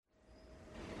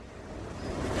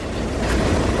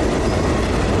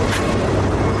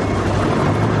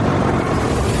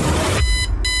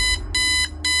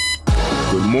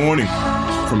morning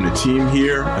from the team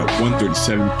here at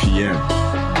 1:37 p.m.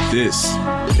 This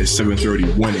is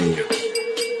 7:31 a.m.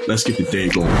 Let's get the day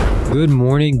going. Good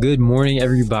morning,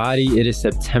 everybody. It is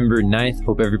September 9th.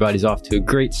 Hope everybody's off to a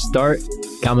great start.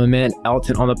 Got my man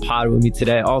Alton on the pod with me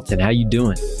today. Alton, how you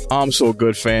doing? I'm so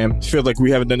good, fam. Feel like we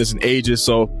haven't done this in ages,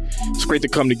 so it's great to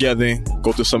come together and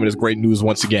go through some of this great news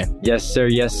once again. Yes, sir.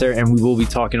 And we will be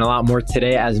talking a lot more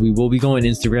today as we will be going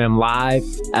Instagram live,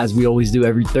 as we always do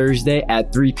every Thursday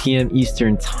at 3 p.m.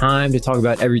 Eastern time to talk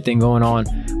about everything going on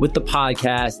with the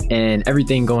podcast and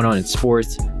everything going on in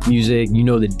sports, music. You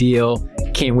know the deal.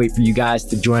 Can't wait for you guys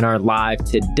to join our live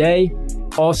today.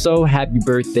 Also, happy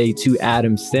birthday to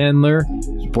Adam Sandler.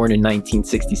 He was born in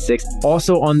 1966.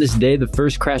 Also on this day, the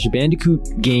first Crash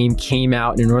Bandicoot game came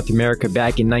out in North America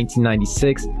back in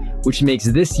 1996, which makes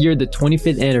this year the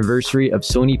 25th anniversary of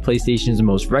Sony PlayStation's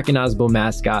most recognizable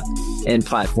mascot and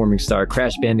platforming star.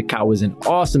 Crash Bandicoot was an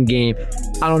awesome game.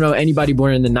 I don't know anybody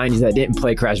born in the 90s that didn't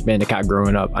play Crash Bandicoot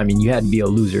growing up. I mean, you had to be a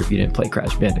loser if you didn't play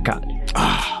Crash Bandicoot.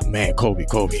 Man, Kobe.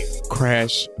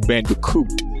 Crash Bandicoot.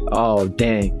 Oh,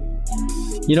 dang.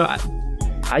 You know,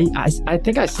 I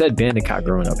think I said Bandicoot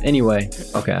growing up. Anyway,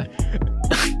 okay.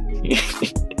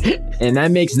 And that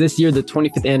makes this year the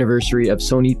 25th anniversary of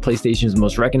Sony PlayStation's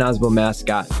most recognizable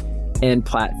mascot and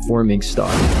platforming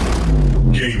star.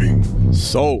 Gaming.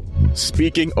 So,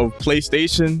 speaking of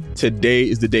PlayStation, today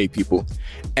is the day, people.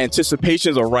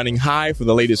 Anticipations are running high for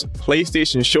the latest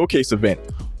PlayStation Showcase event,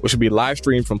 which will be live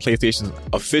streamed from PlayStation's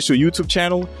official YouTube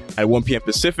channel at 1 p.m.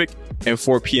 Pacific and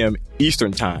 4 p.m.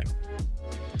 Eastern time.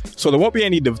 So there won't be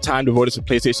any time devoted to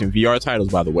PlayStation VR titles,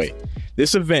 by the way.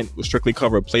 This event will strictly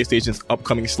cover PlayStation's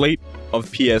upcoming slate of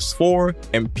PS4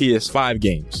 and PS5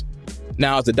 games.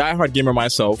 Now, as a diehard gamer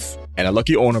myself and a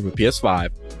lucky owner of a PS5,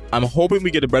 I'm hoping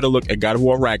we get a better look at God of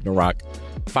War Ragnarok,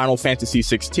 Final Fantasy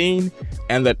 16,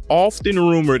 and that often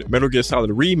rumored Metal Gear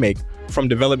Solid remake from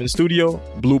development studio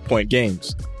Bluepoint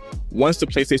Games. Once the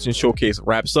PlayStation Showcase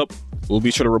wraps up, we'll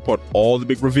be sure to report all the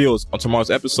big reveals on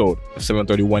tomorrow's episode of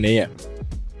 7:31 a.m.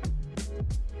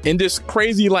 In this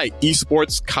crazy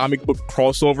esports comic book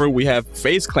crossover, we have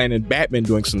FaZe Clan and Batman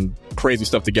doing some crazy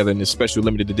stuff together in this special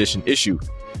limited edition issue.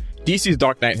 DC's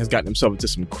Dark Knight has gotten himself into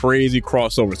some crazy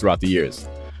crossovers throughout the years.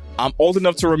 I'm old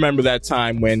enough to remember that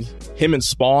time when him and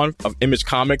Spawn of Image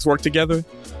Comics worked together.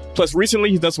 Plus, recently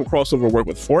he's done some crossover work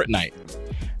with Fortnite.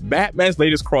 Batman's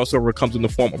latest crossover comes in the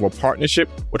form of a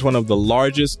partnership with one of the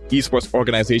largest esports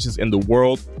organizations in the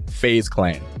world, FaZe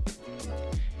Clan.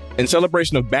 In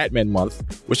celebration of Batman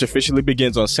Month, which officially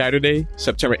begins on Saturday,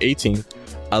 September 18th,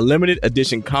 a limited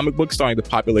edition comic book starring the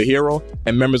popular hero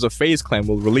and members of FaZe Clan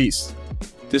will release.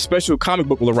 This special comic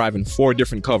book will arrive in 4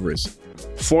 different covers.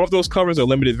 4 of those covers are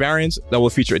limited variants that will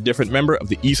feature a different member of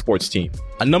the esports team.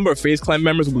 A number of FaZe Clan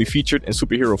members will be featured in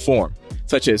superhero form,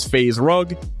 such as FaZe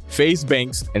Rug, FaZe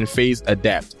Banks, and FaZe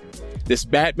Adapt. This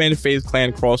Batman FaZe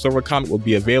Clan crossover comic will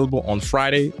be available on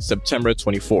Friday, September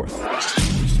 24th.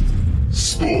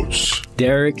 Sports.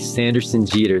 Derek Sanderson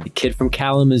Jeter, the kid from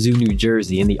Kalamazoo, New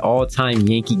Jersey, and the all-time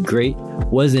Yankee great,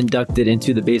 was inducted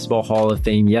into the Baseball Hall of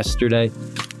Fame yesterday.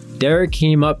 Derek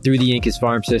came up through the Yankees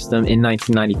farm system in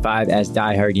 1995, as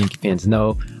diehard Yankee fans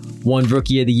know, won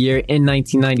Rookie of the Year in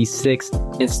 1996,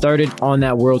 and started on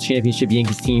that World Championship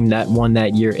Yankees team that won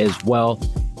that year as well.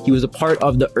 He was a part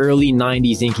of the early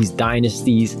 90s Yankees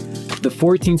dynasties, the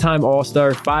 14-time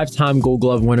All-Star, 5-time Gold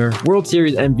Glove winner, World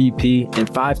Series MVP, and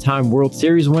 5-time World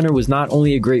Series winner, was not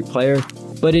only a great player,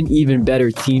 but an even better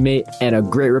teammate and a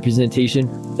great representation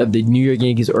of the New York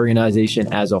Yankees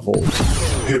organization as a whole.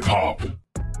 Hip-hop.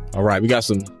 All right, we got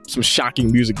some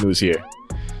shocking music news here.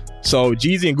 So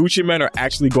Jeezy and Gucci Mane are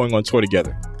actually going on tour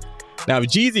together. Now, if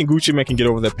Jeezy and Gucci Mane can get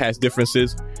over their past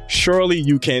differences, surely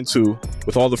you can too,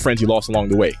 with all the friends he lost along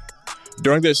the way.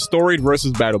 During their storied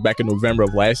versus battle back in November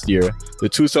of last year, the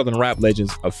 2 Southern rap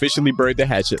legends officially buried the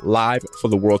hatchet live for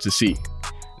the world to see.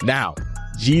 Now,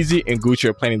 Jeezy and Gucci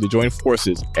are planning to join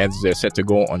forces as they're set to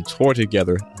go on tour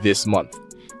together this month.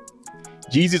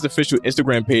 Jeezy's official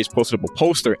Instagram page posted up a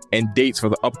poster and dates for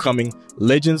the upcoming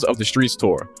Legends of the Streets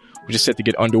tour, which is set to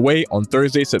get underway on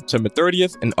Thursday, September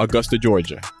 30th in Augusta,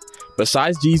 Georgia.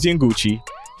 Besides Jeezy and Gucci,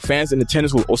 fans in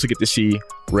attendance will also get to see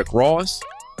Rick Ross,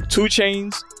 2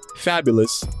 Chainz,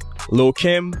 Fabulous, Lil'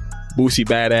 Kim, Boosie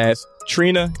Badass,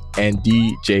 Trina, and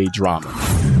DJ Drama.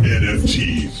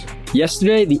 NFTs.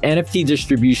 Yesterday, the NFT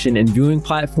distribution and viewing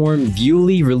platform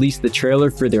Viewly released the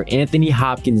trailer for their Anthony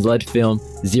Hopkins-led film,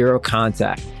 Zero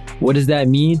Contact. What does that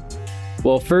mean?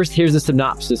 Well, first, here's a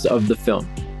synopsis of the film.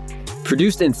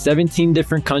 Produced in 17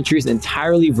 different countries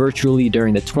entirely virtually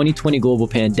during the 2020 global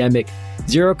pandemic,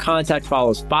 Zero Contact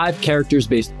follows 5 characters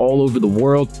based all over the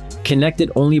world,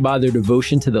 connected only by their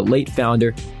devotion to the late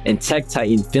founder and tech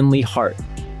titan Finley Hart,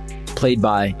 played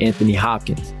by Anthony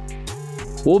Hopkins.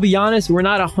 We'll be honest, we're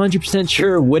not 100%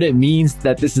 sure what it means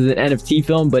that this is an NFT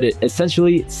film, but it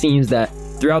essentially seems that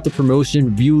throughout the promotion,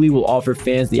 Viewly will offer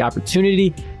fans the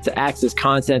opportunity to access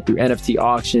content through NFT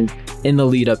auctions in the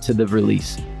lead up to the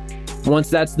release.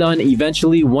 Once that's done,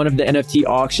 eventually one of the NFT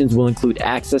auctions will include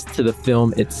access to the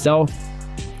film itself.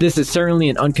 This is certainly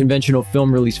an unconventional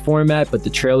film release format, but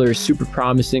the trailer is super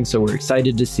promising, so we're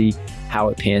excited to see how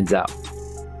it pans out.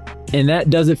 And that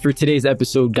does it for today's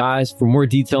episode, guys. For more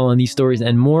detail on these stories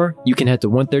and more, you can head to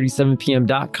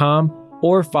 137pm.com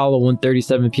or follow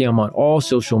 137pm on all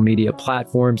social media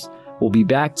platforms. We'll be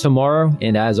back tomorrow,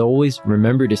 and as always,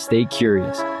 remember to stay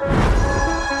curious.